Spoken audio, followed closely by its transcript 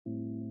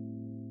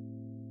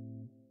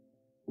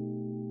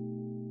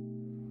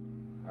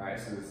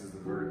Alright, so this is the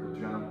vertical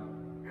jump.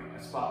 Got my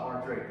spot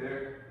marked right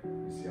there.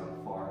 You see how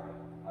far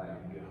I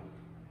can go.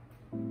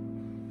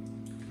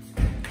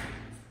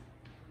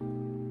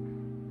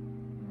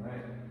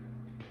 Alright.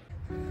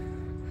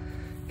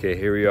 Okay,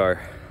 here we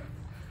are,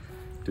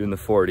 doing the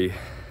 40.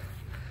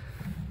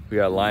 We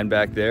got a line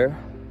back there.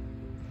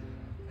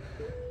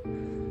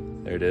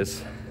 There it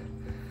is.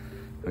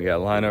 We got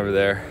a line over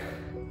there.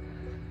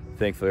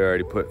 Thankfully, I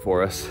already put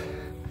for us.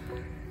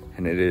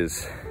 And it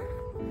is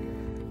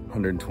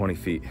 120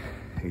 feet,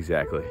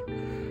 exactly.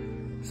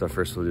 So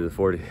first we'll do the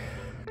 40.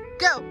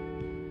 Go!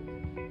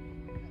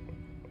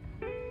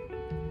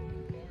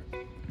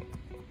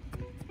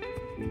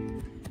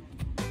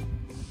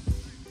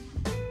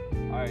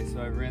 All right,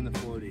 so I ran the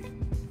 40.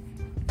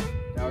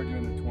 Now we're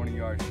doing the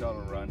 20-yard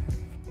shuttle run.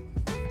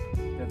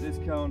 Got this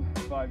cone,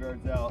 5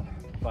 yards out,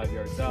 5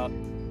 yards out.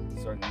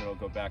 Start in the middle,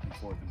 go back and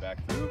forth and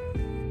back through.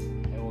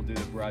 And we'll do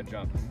the broad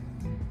jump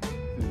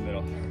through the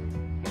middle.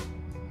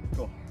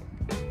 Cool.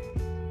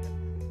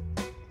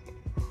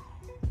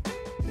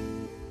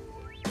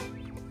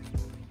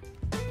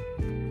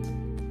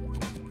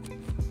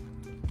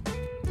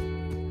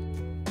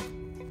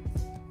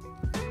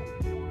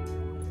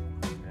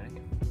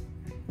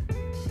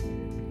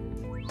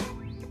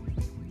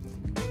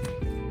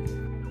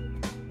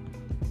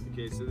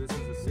 Okay, so this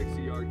is a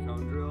 60-yard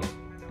cone drill.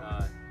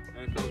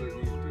 NFL doesn't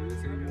need to do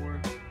this anymore,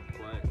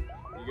 but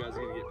you guys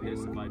are gonna get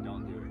pissed if I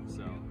don't do it.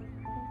 So,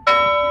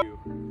 fuck you.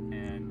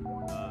 And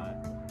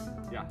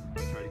yeah,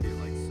 I'll try to get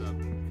like sub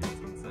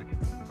 15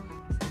 seconds.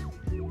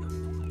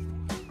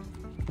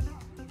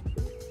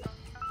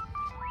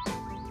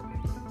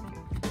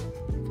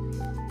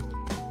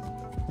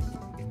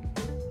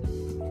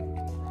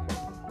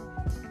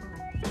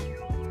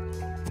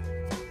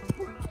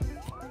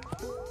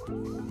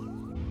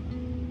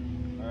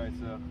 Alright,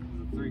 so this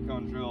is a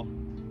 3-cone drill,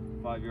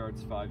 5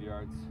 yards, 5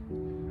 yards,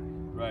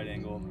 right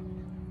angle.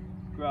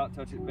 Go out,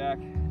 touch it back,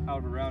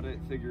 out around it,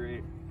 figure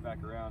 8,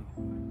 back around.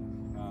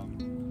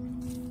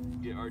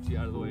 Get Archie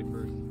out of the way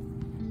first.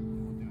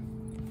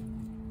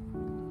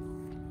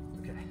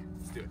 Okay,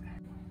 let's do it.